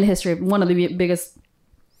in the history of one of the biggest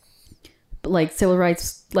like civil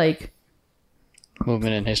rights like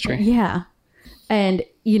movement in history. Yeah. And,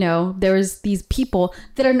 you know, there was these people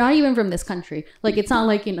that are not even from this country. Like, it's not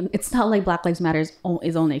like, you know, it's not like Black Lives Matter is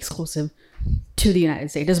only exclusive to the United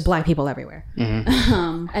States. There's Black people everywhere.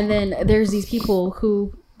 Mm-hmm. And then there's these people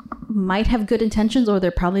who might have good intentions, or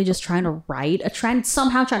they're probably just trying to ride a trend,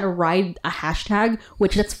 somehow trying to ride a hashtag,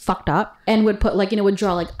 which that's fucked up, and would put like, you know, would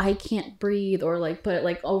draw like I can't breathe, or like put it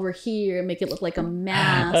like over here and make it look like a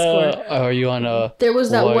mask. Or are you on a there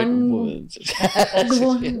was that one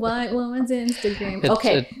white woman's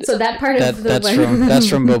Instagram. So that part of that's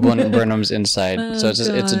from Bo Burnham's Inside. So it's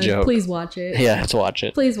a joke. Please watch it. Yeah, let's watch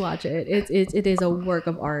it. Please watch it. It is a work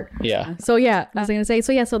of art. Yeah. So yeah, I was gonna say.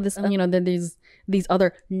 So yeah. So this, you know, then these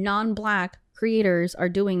other non-Black creators are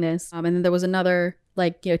doing this, and then there was another,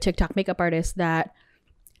 like, you know, TikTok makeup artist that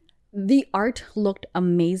the art looked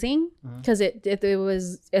amazing, because it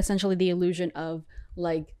was essentially the illusion of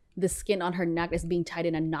like the skin on her neck is being tied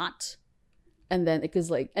in a knot, and then it was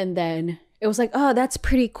like, oh, that's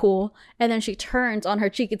pretty cool, and then she turns on her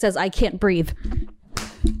cheek, it says I can't breathe.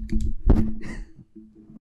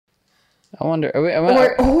 I wonder,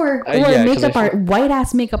 or makeup art, white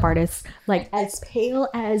ass makeup artists, like as pale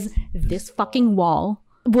as this fucking wall,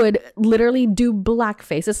 would literally do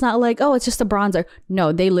blackface. It's not like, oh, it's just a bronzer.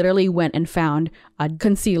 No, they literally went and found a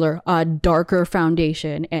concealer, a darker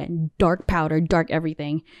foundation, and dark powder, dark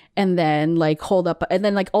everything, and then like hold up, and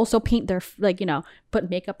then like also paint their, like, you know,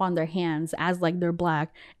 put makeup on their hands as like they're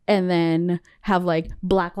black, and then have like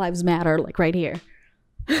Black Lives Matter like right here.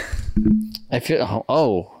 I feel,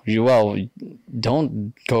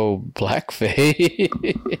 don't go blackface.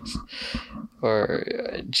 Or,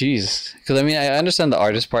 geez. Because, I mean, I understand the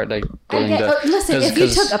artist part, like, doing listen, if you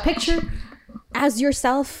took a picture as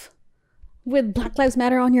yourself with Black Lives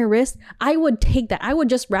Matter on your wrist, I would take that. I would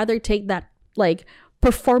just rather take that, like,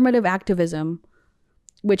 performative activism,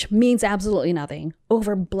 which means absolutely nothing,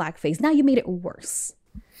 over blackface. Now you made it worse.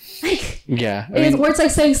 Like, yeah. It's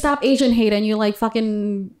like saying stop Asian hate, and you, like,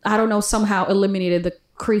 fucking, I don't know, somehow eliminated the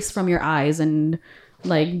crease from your eyes and,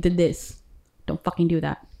 like, did this. Don't fucking do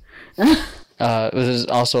that. There's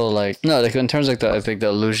also like, no, like in terms of I think the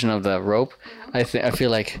illusion of the rope, I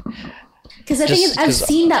feel like, because the thing is, I've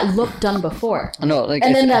seen that look done before. No, like,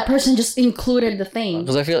 and then that person just included the thing.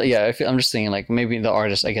 Because I'm just thinking like maybe the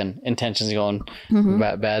artist, again, intentions going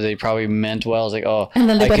bad. They probably meant well. It's like, oh, and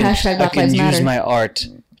then they put hashtag Black Lives Matter. I can use my art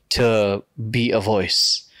to be a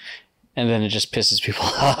voice, and then it just pisses people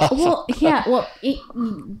off. Well, yeah, well,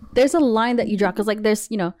 there's a line that you draw, because like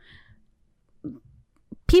there's, you know,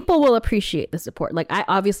 people will appreciate the support. Like, I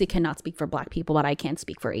obviously cannot speak for Black people, but I can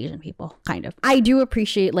speak for Asian people, kind of. I do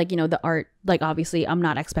appreciate, like, you know, the art. Like, obviously, I'm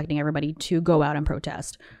not expecting everybody to go out and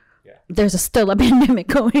protest. Yeah. There's still a pandemic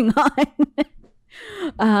going on.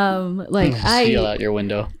 Like, steal out your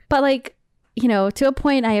window. But, like, you know, to a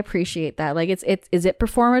point, I appreciate that. Like, is it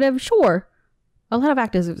performative? Sure. A lot of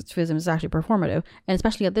activism is actually performative. And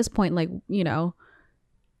especially at this point, like, you know,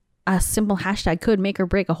 a simple hashtag could make or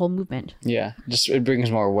break a whole movement. Yeah, just it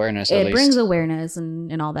brings more awareness. It brings awareness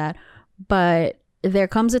and all that. But there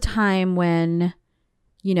comes a time when,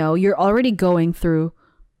 you know, you're already going through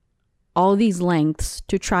all these lengths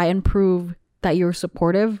to try and prove that you're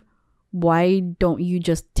supportive. Why don't you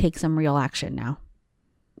just take some real action now?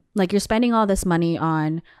 Like, you're spending all this money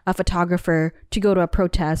on a photographer to go to a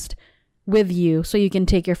protest with you so you can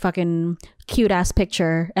take your fucking cute ass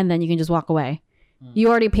picture and then you can just walk away. You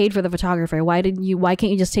already paid for the photographer. Why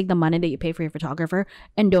can't you just take the money that you pay for your photographer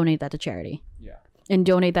and donate that to charity? Yeah. And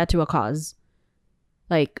donate that to a cause.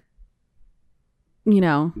 Like, you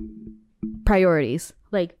know, priorities.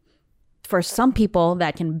 Like, for some people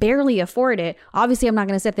that can barely afford it, obviously I'm not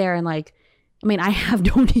going to sit there and, like, I mean, I have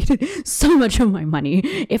donated so much of my money.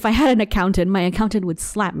 If I had an accountant, my accountant would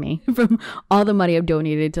slap me from all the money I've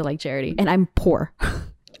donated to, like, charity. And I'm poor.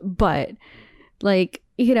 But, like,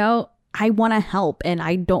 you know, I want to help, and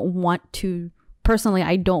I don't want to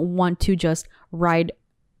just ride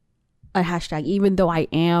a hashtag, even though I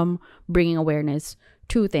am bringing awareness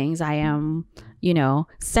to things. I am, you know,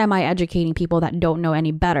 semi-educating people that don't know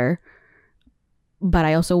any better. But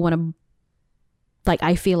I also want to, like,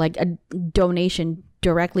 I feel like a donation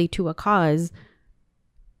directly to a cause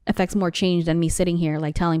affects more change than me sitting here,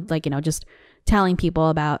 like, telling, like, you know, just telling people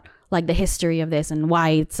about, like, the history of this and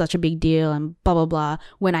why it's such a big deal and blah, blah, blah,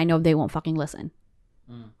 when I know they won't fucking listen.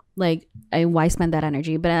 Like, why spend that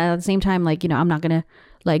energy? But at the same time, like, you know, I'm not going to,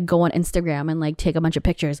 like, go on Instagram and, like, take a bunch of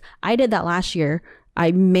pictures. I did that last year.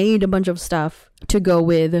 I made a bunch of stuff to go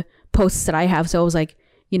with posts that I have. So it was like,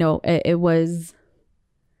 you know, it was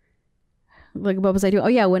like, what was I doing? Oh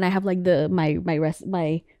yeah, when I have, like,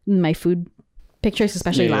 my food pictures,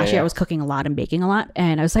 especially last year, I was cooking a lot and baking a lot,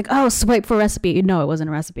 and I was like, oh, swipe for recipe. No, it wasn't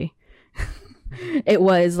a recipe. It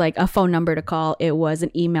was like a phone number to call. It was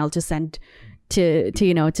an email to send to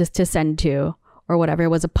you know, to send to, or whatever. It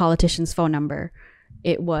was a politician's phone number.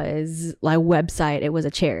 It was like a website. It was a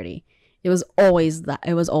charity. It was always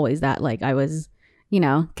that. Like, I was, you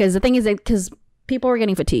know, because the thing is that because people were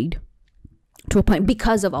getting fatigued to a point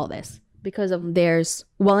because of all this. Because of there's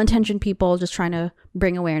well-intentioned people just trying to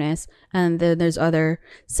bring awareness, and then there's other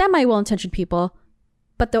semi-well-intentioned people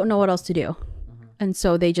but don't know what else to do. And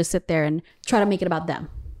so they just sit there and try to make it about them.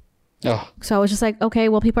 Oh. So I was just like, okay,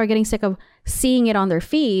 well, people are getting sick of seeing it on their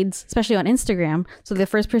feeds, especially on Instagram. So the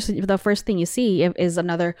first thing you see is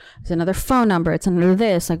another phone number. It's another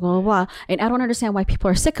this, like, blah, blah, blah. And I don't understand why people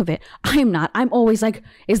are sick of it. I'm not. I'm always like,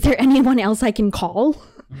 is there anyone else I can call?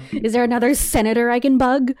 Is there another senator I can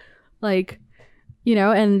bug? Like, you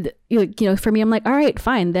know, and, you know, for me, I'm like, all right,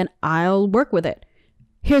 fine, then I'll work with it.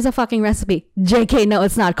 Here's a fucking recipe. JK, no,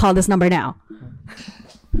 it's not. Call this number now.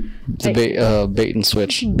 It's a bait and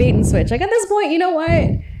switch. Bait and switch. Like, at this point, you know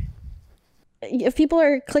what? If people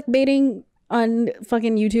are clickbaiting on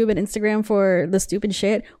fucking YouTube and Instagram for the stupid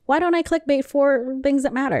shit, why don't I clickbait for things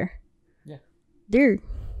that matter? Yeah. Dude.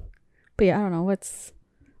 But yeah, I don't know.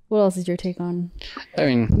 What else is your take on I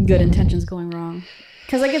mean, good intentions going wrong?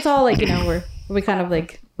 Because like it's all like, you know, we kind of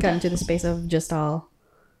like got into the space of just all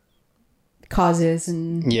causes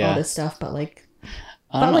and all this stuff, but like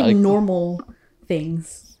about like normal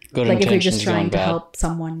things. Good like if you're intentions just trying to bad. help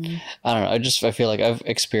someone. I don't know. I feel like I've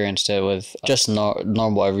experienced it with just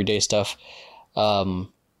normal everyday stuff.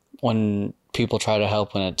 When people try to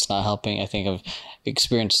help when it's not helping, I think I've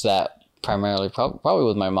experienced that primarily probably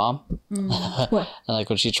with my mom. What? And like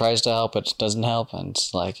when she tries to help, it doesn't help, and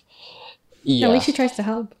it's like, yeah. At least she tries to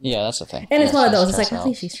help. Yeah, that's the thing. And it's one of those. It's tries like, to at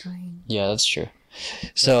least she's trying. Yeah, that's true.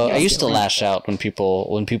 So I used to lash out when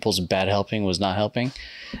people's bad helping was not helping,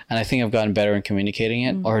 and I think I've gotten better in communicating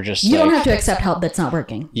it, or just you don't have to accept help that's not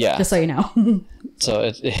working. Yeah, just so you know.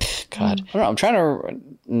 So God, I don't know. I'm trying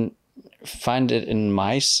to find it in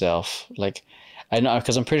myself. Like I know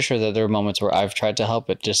because I'm pretty sure that there are moments where I've tried to help,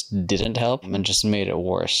 it just didn't help and just made it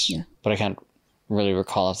worse. Yeah, but I can't really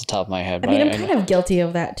recall off the top of my head. I mean, I'm kind of guilty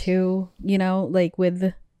of that too. You know, like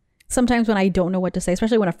with sometimes when I don't know what to say,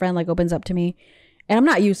 especially when a friend like opens up to me. And I'm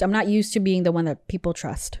not used to being the one that people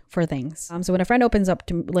trust for things. So when a friend opens up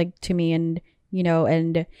to me and, you know,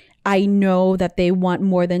 and I know that they want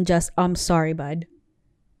more than just, I'm sorry, bud.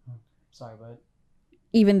 Sorry, bud.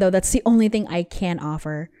 Even though that's the only thing I can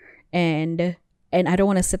offer. And I don't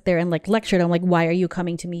want to sit there and like lecture them like, why are you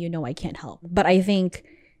coming to me? You know, I can't help. But I think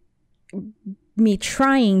me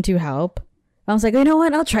trying to help, I was like, you know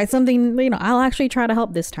what? I'll try something, you know, I'll actually try to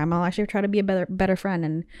help this time. I'll actually try to be a better friend.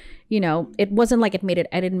 And, you know, it wasn't like I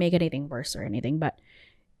didn't make anything worse or anything, but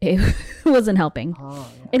it wasn't helping. Oh,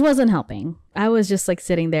 yeah. It wasn't helping. I was just like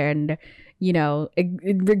sitting there and, you know,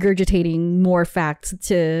 regurgitating more facts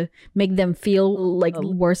to make them feel like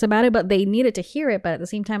worse about it, but they needed to hear it. But at the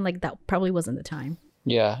same time, like that probably wasn't the time.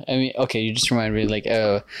 Yeah. I mean, okay. You just reminded me like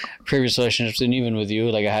previous relationships, and even with you,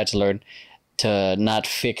 like I had to learn to not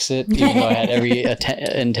fix it, even though I had every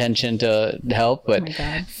intention to help, but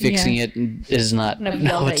fixing it is not.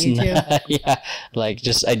 No, it's not. Yeah, like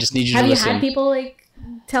I just need you to listen. Have you had people like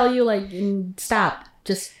tell you like stop,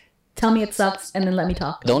 just tell me it sucks, and then let me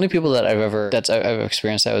talk? The only people that I've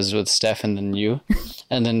experienced that was with Steph and then you,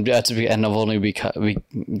 and then and I've only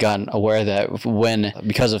gotten aware of that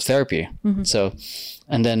because of therapy. Mm-hmm. So,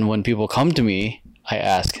 and then when people come to me, I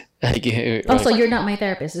ask. Like, so you're not my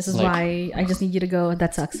therapist. This is like, why I just need you to go.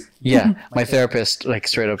 That sucks. Yeah, my therapist like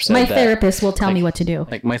straight up said my therapist will tell me what to do.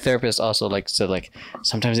 Like my therapist also like said like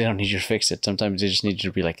sometimes they don't need you to fix it. Sometimes they just need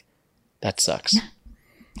you to be like, that sucks. Yeah.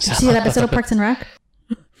 So. See that episode of Parks and Rec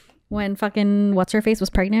when fucking what's her face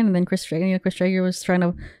was pregnant, and then Chris Traeger was trying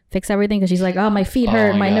to fix everything because she's like, oh, my feet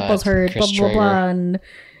hurt, my nipples hurt, blah blah blah,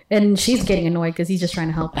 and she's getting annoyed because he's just trying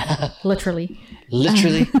to help, literally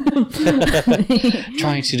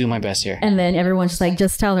trying to do my best here. And then everyone's just like,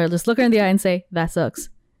 just tell her, just look her in the eye and say, that sucks.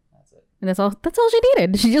 That's it. And that's all she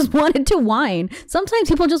needed. She just wanted to whine. Sometimes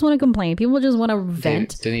people just want to complain. People just want to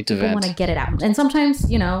vent. They need to vent. People want to get it out. And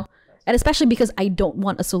sometimes, you know, and especially because I don't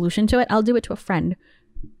want a solution to it, I'll do it to a friend,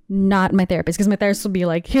 not my therapist, because my therapist will be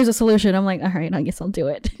like, here's a solution. I'm like, all right, I guess I'll do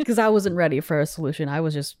it, because I wasn't ready for a solution. I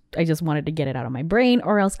just wanted to get it out of my brain,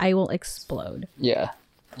 or else I will explode. Yeah.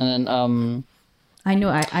 And then I know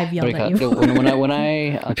I've yelled at you. when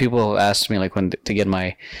I people ask me like when to get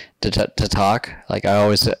to talk, like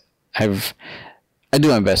I do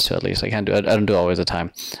my best to, at least. I don't do it always the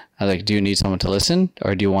time. I like, do you need someone to listen,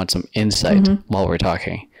 or do you want some insight while we're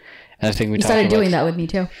talking? And I think we started doing that with me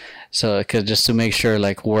too. So, cause just to make sure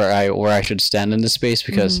like where I should stand in this space,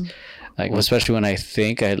 because like especially when I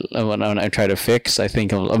try to fix, I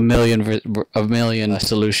think of a million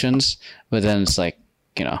solutions, but then it's like,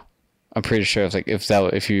 you know, I'm pretty sure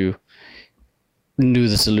if you knew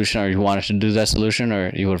the solution, or you wanted to do that solution, or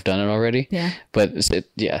you would have done it already. Yeah. But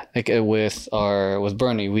like with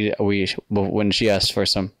Bernie, we when she asked for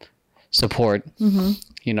some support,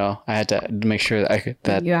 you know, I had to make sure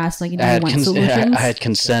that you asked, like, you want solutions? I had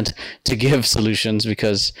consent to give solutions,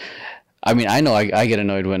 because I mean, I know I get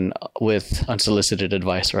annoyed with unsolicited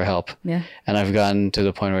advice or help. Yeah. And I've gotten to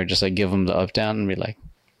the point where I just like give them the up down and be like,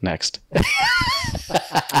 next.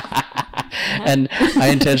 And I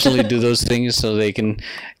intentionally do those things so they can,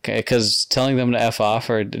 because telling them to F off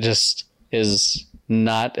or just is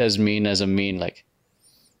not as mean as a mean, like,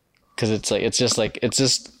 because it's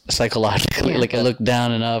just psychologically, like I look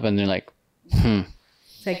down and up and they're like,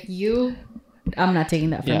 It's like, I'm not taking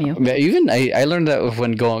that from you. But even I learned that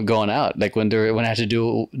when going out, like when I had to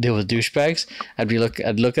deal with douchebags, I'd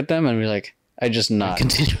look at them and be like, I just not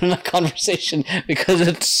continue in that conversation, because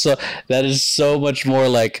that is so much more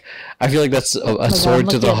like, I feel like that's a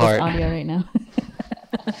sword to the heart. Audio right now.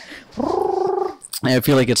 And I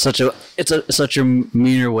feel like it's such a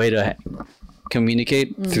meaner way to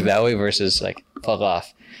communicate through that way versus like fuck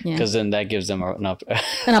off, because then that gives them an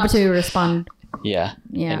opportunity to respond. Yeah.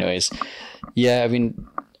 Yeah. Anyways, yeah. I mean,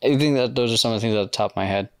 I think that those are some of the things at the top of my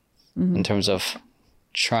head in terms of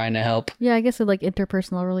trying to help. Yeah, I guess with like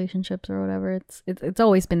interpersonal relationships or whatever, it's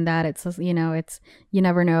always been that. It's you know, it's you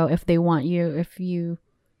never know if they want you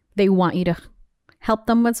to help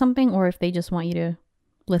them with something or if they just want you to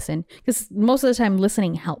listen. Because most of the time,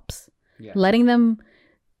 listening helps. Yeah. Letting them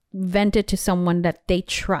vent it to someone that they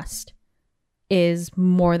trust is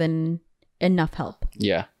more than enough help.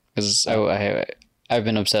 Yeah, because I've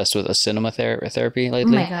been obsessed with a cinema therapy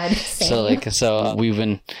lately. Oh my god! Same. So we've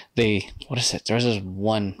been what is it? There's this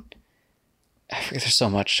one. I forget. There's so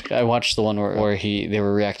much. I watched the one where they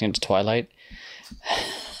were reacting to Twilight.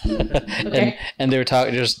 Okay. and they were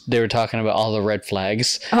talking about all the red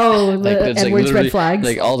flags. Oh, Edward's red flags.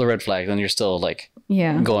 Like all the red flags, and you're still like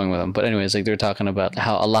going with them. But anyways, like they're talking about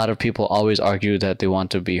how a lot of people always argue that they want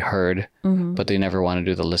to be heard, but they never want to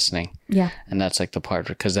do the listening. Yeah. And that's like the part,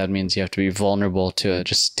 because that means you have to be vulnerable to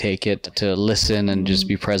just take it, to listen and just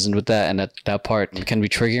be present with that. And that part can be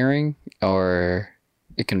triggering, or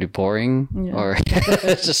it can be boring, or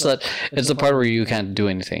it's just that it's the part where you can't do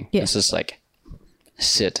anything. Yeah. It's just like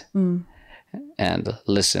sit and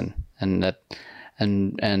listen, and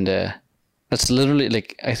that's literally,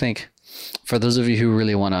 like, I think for those of you who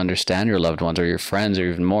really want to understand your loved ones or your friends or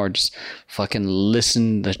even more, just fucking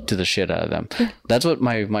listen to the shit out of them. Yeah. That's what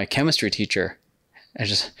my chemistry teacher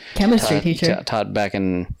taught back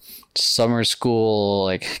in summer school,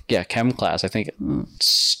 like chem class. I think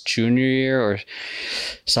it's junior year or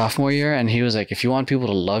sophomore year, and he was like, if you want people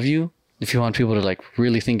to love you, if you want people to like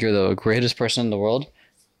really think you're the greatest person in the world,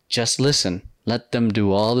 just listen. Let them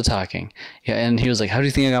do all the talking. Yeah, and he was like, how do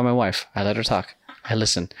you think I got my wife? I let her talk. I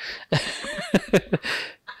listen.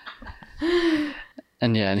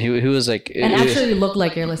 And he was like, and actually look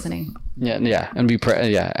like you're listening. Yeah, and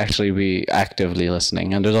actually be actively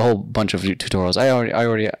listening. And there's a whole bunch of tutorials. I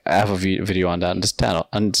already have a video on that on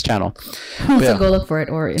this channel. So go look for it,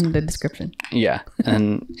 or in the description. Yeah,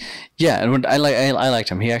 and when I liked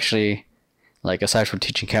him. He actually, like, aside from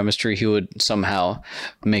teaching chemistry, he would somehow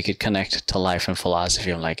make it connect to life and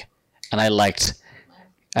philosophy.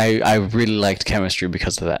 I really liked chemistry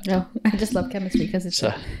because of that. No, I just love chemistry because it's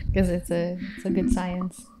a good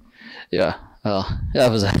science. Yeah. Well, I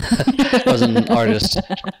was an artist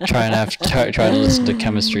trying to listen to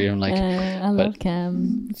chemistry. I'm like, I love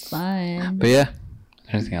chem. It's fine. But yeah.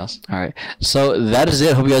 Anything else? All right. So that is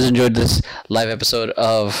it. Hope you guys enjoyed this live episode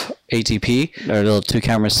of ATP, our little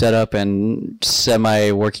 2-camera setup and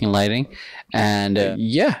semi-working lighting. And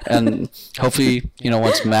and hopefully,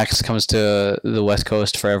 once Max comes to the West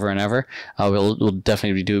Coast forever and ever, we'll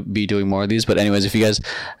definitely be doing more of these. But anyways, if you guys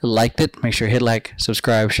liked it, make sure to hit like,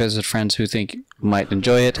 subscribe, share this with friends who think might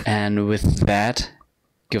enjoy it. And with that,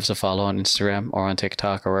 give us a follow on Instagram or on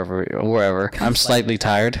TikTok or wherever. I'm slightly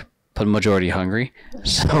tired, but majority hungry,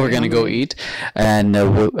 so we're gonna go eat, and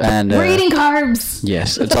we're eating carbs.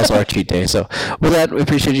 Yes, it's also our cheat day. So with that, we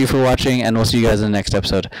appreciate you for watching, and we'll see you guys in the next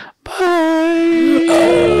episode. Bye.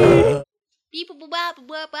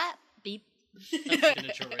 Beep.